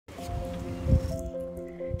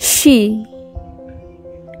She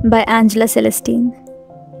by Angela Celestine.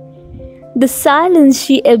 The silence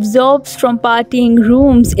she absorbs from partying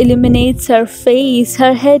rooms illuminates her face.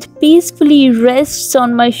 Her head peacefully rests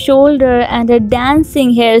on my shoulder and her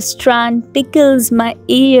dancing hair strand tickles my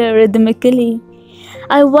ear rhythmically.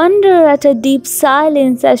 I wonder at her deep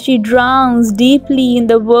silence as she drowns deeply in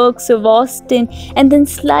the works of Austen and then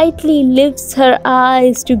slightly lifts her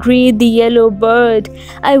eyes to greet the yellow bird.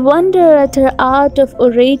 I wonder at her art of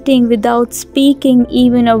orating without speaking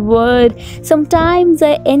even a word. Sometimes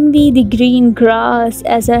I envy the green grass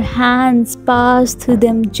as her hands pass through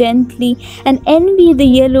them gently, and envy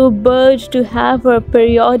the yellow bird to have her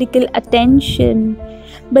periodical attention.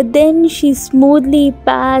 But then she smoothly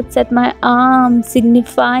pats at my arm,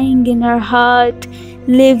 signifying in her heart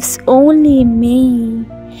lives only me.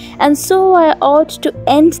 And so I ought to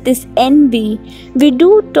end this envy. We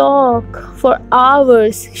do talk for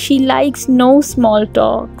hours. She likes no small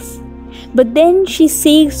talks. But then she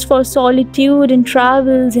seeks for solitude and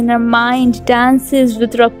travels in her mind, dances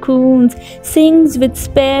with raccoons, sings with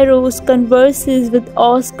sparrows, converses with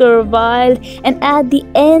Oscar Wilde, and at the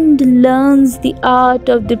end learns the art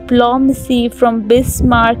of diplomacy from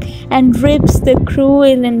Bismarck and rips the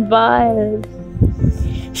cruel and wild.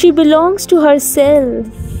 She belongs to herself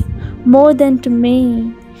more than to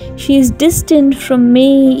me. She is distant from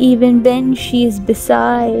me even when she is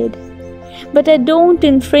beside. But I don't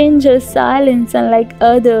infringe her silence unlike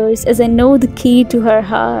others, as I know the key to her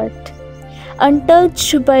heart.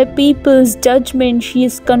 Untouched by people's judgment, she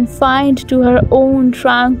is confined to her own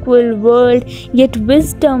tranquil world, yet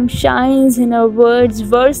wisdom shines in her words,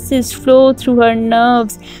 verses flow through her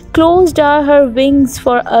nerves. Closed are her wings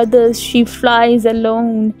for others, she flies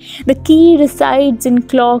alone. The key resides in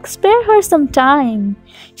clock, spare her some time.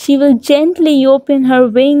 She will gently open her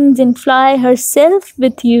wings and fly herself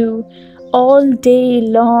with you. All day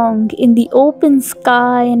long in the open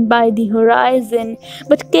sky and by the horizon,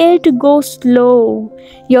 but care to go slow.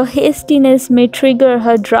 Your hastiness may trigger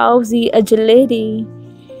her drowsy agility,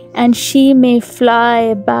 and she may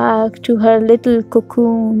fly back to her little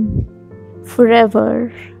cocoon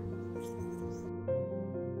forever.